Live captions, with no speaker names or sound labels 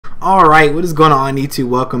Alright, what is going on YouTube?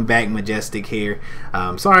 Welcome back, Majestic here.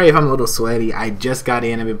 Sorry if I'm a little sweaty. I just got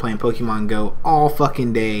in. I've been playing Pokemon Go all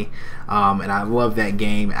fucking day. And I love that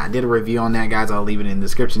game. I did a review on that, guys. I'll leave it in the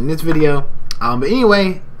description in this video. But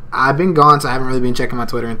anyway, I've been gone, so I haven't really been checking my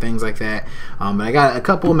Twitter and things like that. But I got a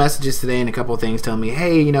couple of messages today and a couple of things telling me,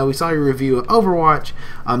 hey, you know, we saw your review of Overwatch.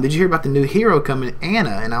 Did you hear about the new hero coming,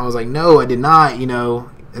 Anna? And I was like, no, I did not, you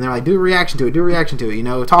know. And they're like, do a reaction to it, you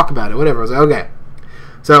know, talk about it, whatever. I was like, okay.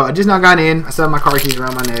 So I just now got in. I set up my car keys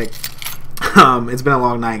around my neck. It's been a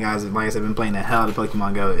long night, guys. Like I said, I've been playing the hell out of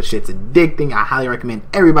Pokemon Go. This shit's addicting. I highly recommend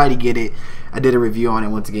everybody get it. I did a review on it.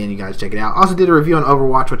 Once again, you guys check it out. Also did a review on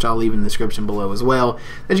Overwatch, which I'll leave in the description below as well,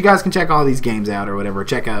 that you guys can check all these games out or whatever.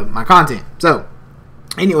 Check out my content. So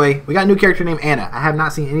anyway, we got a new character named Anna. I have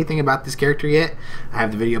not seen anything about this character yet. I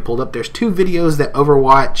have the video pulled up. There's two videos that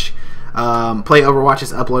Overwatch Play Overwatch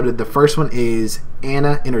has uploaded. The first one is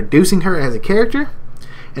Anna introducing her as a character,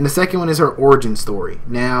 and the second one is her origin story.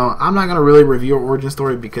 Now, I'm not going to really review her origin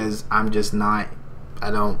story because I'm just not,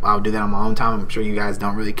 I'll do that on my own time. I'm sure you guys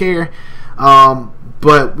don't really care.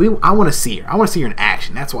 But I want to see her. I want to see her in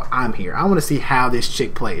action. That's why I'm here. I want to see how this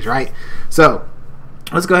chick plays, right? So,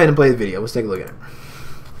 let's go ahead and play the video. Let's take a look at it.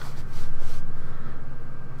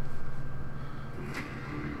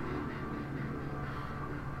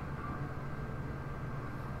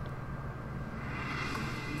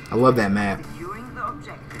 I love that map.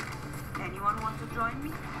 Anyone want to join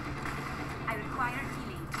me? I require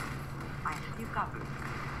healing. I have you covered.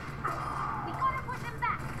 We gotta put them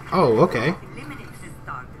back. Oh, okay. Eliminate this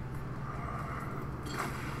target.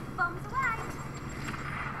 Bombs away.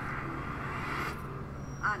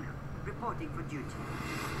 Anna, reporting for duty.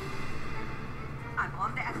 I'm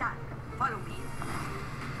on the attack. Follow me.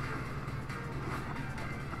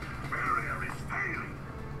 Barrier is failing.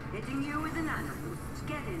 Hitting you with an Anna boost.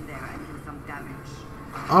 Get in there and do some damage.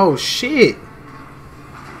 Oh shit!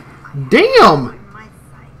 Damn!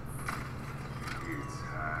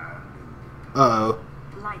 Uh-oh.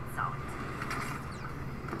 Lights out.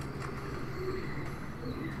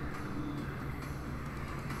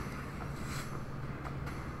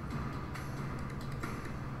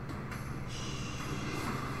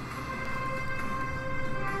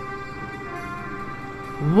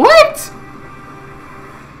 What?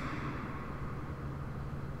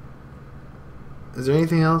 Is there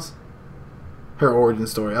anything else? Her origin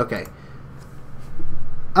story. Okay.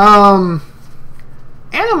 Anna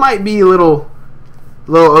might be a little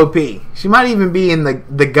OP. She might even be in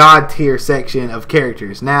the God tier section of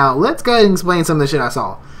characters. Now, let's go ahead and explain some of the shit I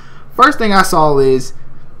saw. First thing I saw is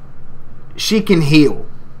she can heal.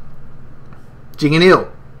 She can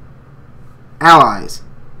heal allies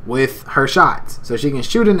with her shots. So she can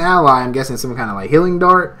shoot an ally, I'm guessing some kind of like healing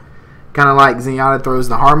dart, kind of like Zenyatta throws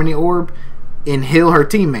the Harmony Orb, and heal her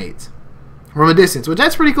teammates from a distance, which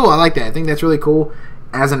that's pretty cool. I like that. I think that's really cool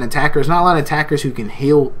as an attacker. There's not a lot of attackers who can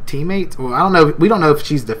heal teammates. Well, I don't know. We don't know if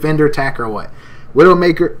she's defender, attacker, or what.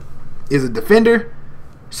 Widowmaker is a defender,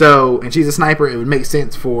 so, and she's a sniper. It would make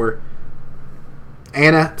sense for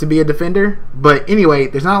Anna to be a defender. But anyway,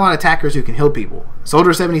 there's not a lot of attackers who can heal people.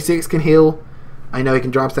 Soldier 76 can heal. I know he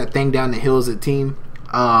can drop that thing down that heals a team.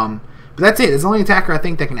 But that's it. It's the only attacker I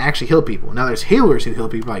think that can actually heal people. Now there's healers who heal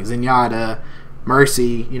people like Zenyatta,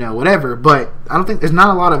 Mercy, you know, whatever. But I don't think there's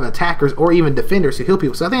not a lot of attackers or even defenders who heal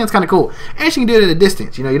people. So I think that's kind of cool. And she can do it at a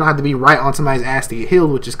distance. You know, you don't have to be right on somebody's ass to get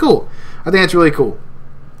healed, which is cool. I think that's really cool.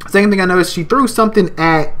 Second thing I noticed, she threw something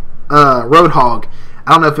at Roadhog.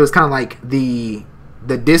 I don't know if it was kind of like the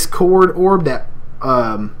Discord orb that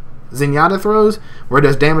Zenyatta throws, where it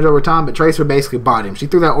does damage over time. But Tracer basically bought him. She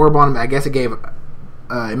threw that orb on him. I guess it gave...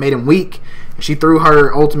 it made him weak, and she threw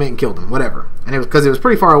her ultimate and killed him, whatever. And it was because it was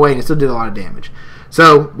pretty far away and it still did a lot of damage.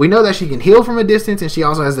 So we know that she can heal from a distance, and she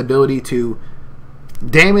also has the ability to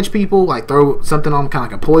damage people, like throw something on them, kind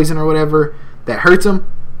of like a poison or whatever that hurts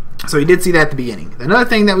them. So we did see that at the beginning. Another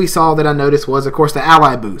thing that we saw that I noticed was, of course, the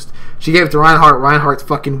ally boost. She gave it to Reinhardt. Reinhardt's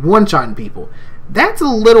fucking one-shotting people. That's a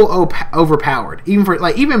little overpowered.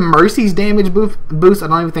 Even Mercy's damage boost, I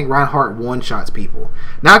don't even think Reinhardt one-shots people.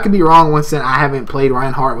 Now, I could be wrong once then. I haven't played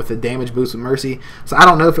Reinhardt with a damage boost with Mercy, so I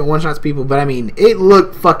don't know if it one-shots people, but I mean, it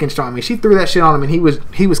looked fucking strong. I mean, she threw that shit on him, and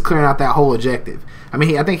he was clearing out that whole objective. I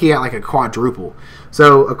mean, I think he got like a quadruple.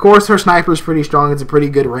 So, of course, her sniper's pretty strong. It's a pretty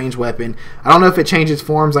good range weapon. I don't know if it changes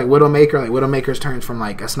forms like Widowmaker. Like, Widowmaker's turns from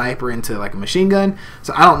like a sniper into like a machine gun.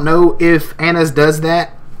 So, I don't know if Anna's does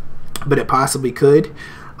that, but it possibly could.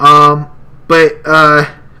 But that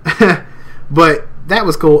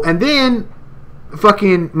was cool. And then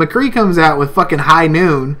fucking McCree comes out with fucking High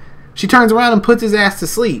Noon. She turns around and puts his ass to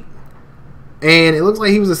sleep. And it looks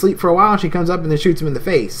like he was asleep for a while, and she comes up and then shoots him in the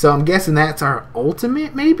face. So I'm guessing that's our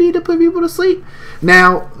ultimate, maybe, to put people to sleep.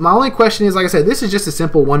 Now, my only question is, like I said, this is just a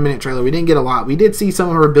simple 1-minute trailer. We didn't get a lot. We did see some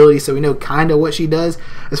of her abilities, so we know kind of what she does.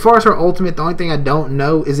 As far as her ultimate, the only thing I don't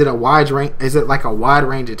know, is it a wide range? Is it like a wide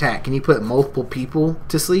range attack? Can you put multiple people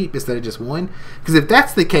to sleep instead of just one? Because if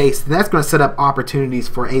that's the case, then that's going to set up opportunities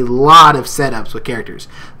for a lot of setups with characters.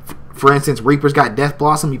 For instance, Reaper's got Death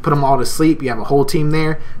Blossom. You put them all to sleep. You have a whole team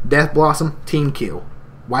there. Death Blossom, team kill.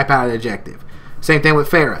 Wipe out an objective. Same thing with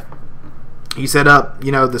Pharah. You set up,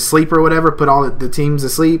 the sleeper or whatever. Put all the teams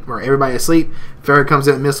asleep or everybody asleep. Pharah comes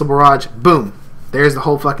in with Missile Barrage. Boom. There's the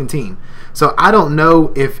whole fucking team. So I don't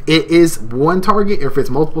know if it is one target or if it's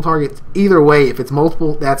multiple targets. Either way, if it's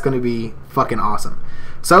multiple, that's going to be fucking awesome.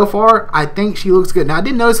 So far, I think she looks good. Now, I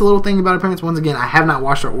did notice a little thing about her appearance. Once again, I have not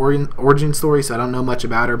watched her origin story, so I don't know much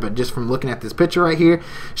about her. But just from looking at this picture right here,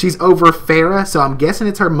 she's over Pharah, so I'm guessing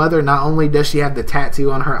it's her mother. Not only does she have the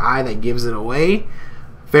tattoo on her eye that gives it away,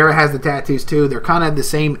 Pharah has the tattoos too. They're kind of the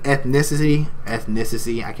same ethnicity.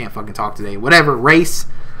 I can't fucking talk today. Whatever, race.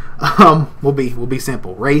 Will be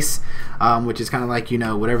simple. Race, which is kind of like,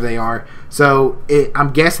 whatever they are. So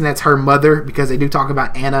I'm guessing that's her mother, because they do talk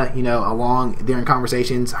about Anna, along during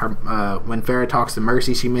conversations. Her when Pharah talks to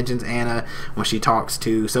Mercy, she mentions Anna. When she talks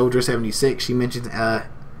to Soldier 76, she mentions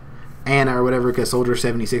Anna or whatever, because Soldier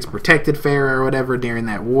 76 protected Pharah or whatever during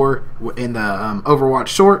that war in the Overwatch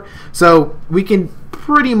short. So we can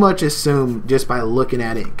pretty much assume, just by looking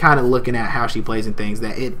at it, kind of looking at how she plays and things,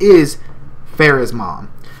 that it is Pharah's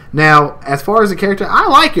mom. Now, as far as the character, I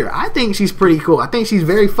like her. I think she's pretty cool. I think she's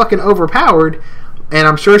very fucking overpowered, and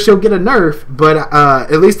I'm sure she'll get a nerf, but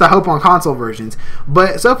at least I hope on console versions.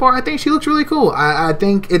 But so far, I think she looks really cool. I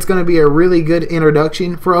think it's going to be a really good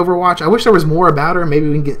introduction for Overwatch. I wish there was more about her.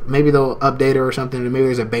 Maybe maybe they'll update her or something. Maybe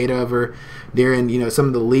there's a beta of her during some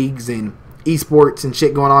of the leagues and esports and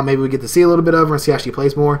shit going on. Maybe we get to see a little bit of her and see how she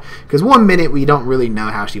plays more, because 1 minute we don't really know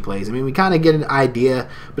how she plays. I mean, we kind of get an idea,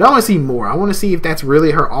 but I want to see more. I want to see if that's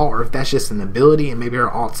really her alt or if that's just an ability, and maybe her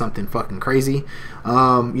alt's something fucking crazy.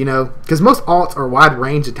 Because most alts are wide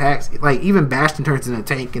range attacks. Like even Bastion turns into a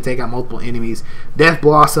tank, can take out multiple enemies. Death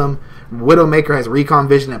Blossom, Widowmaker has recon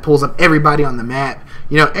vision that pulls up everybody on the map.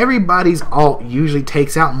 Everybody's alt usually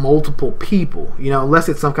takes out multiple people, unless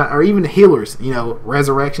it's some kind, or even healers.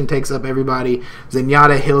 Resurrection takes up everybody.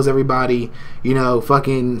 Zenyatta heals everybody.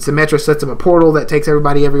 Fucking Symmetra sets up a portal that takes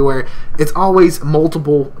everybody everywhere. It's always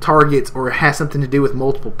multiple targets, or it has something to do with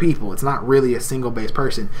multiple people. It's not really a single base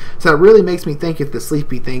person. So it really makes me think if the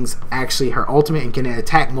sleepy thing's actually her ultimate and can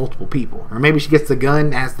attack multiple people. Or maybe she gets the gun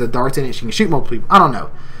that has the darts in it, she can shoot multiple people. I don't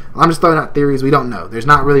know. I'm just throwing out theories. We don't know. There's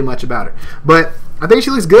not really much about her. But I think she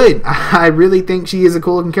looks good. I really think she is a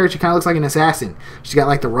cool looking character. She kind of looks like an assassin. She's got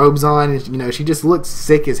like the robes on, and she just looks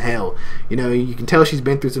sick as hell. You can tell she's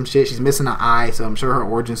been through some shit. She's missing an eye, so I'm sure her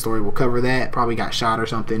origin story will cover that. Probably got shot or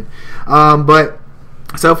something. But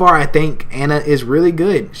so far, I think Anna is really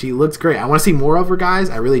good. She looks great. I want to see more of her, guys.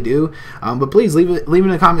 I really do. But please leave it in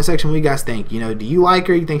the comment section what you guys think. Do you like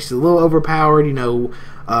her? You think she's a little overpowered?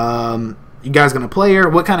 You guys gonna play her?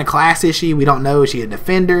 What kind of class is she? We don't know. Is she a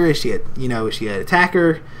defender? Is she is she an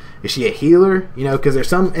attacker? Is she a healer? Because there's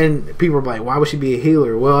some, and people are like, why would she be a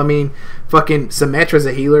healer? Well, I mean, fucking Symmetra's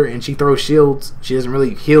a healer, and she throws shields. She doesn't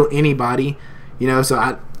really heal anybody.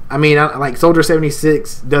 So I mean, like Soldier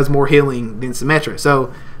 76 does more healing than Symmetra.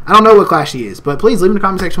 So I don't know what class she is, but please leave in the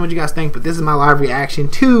comment section what you guys think. But this is my live reaction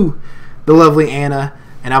to the lovely Anna.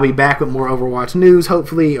 And I'll be back with more Overwatch news,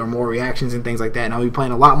 hopefully, or more reactions and things like that. And I'll be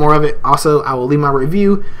playing a lot more of it. Also, I will leave my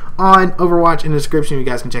review on Overwatch in the description. You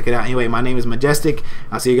guys can check it out. Anyway, my name is Majestic.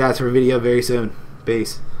 I'll see you guys for a video very soon.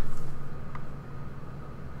 Peace.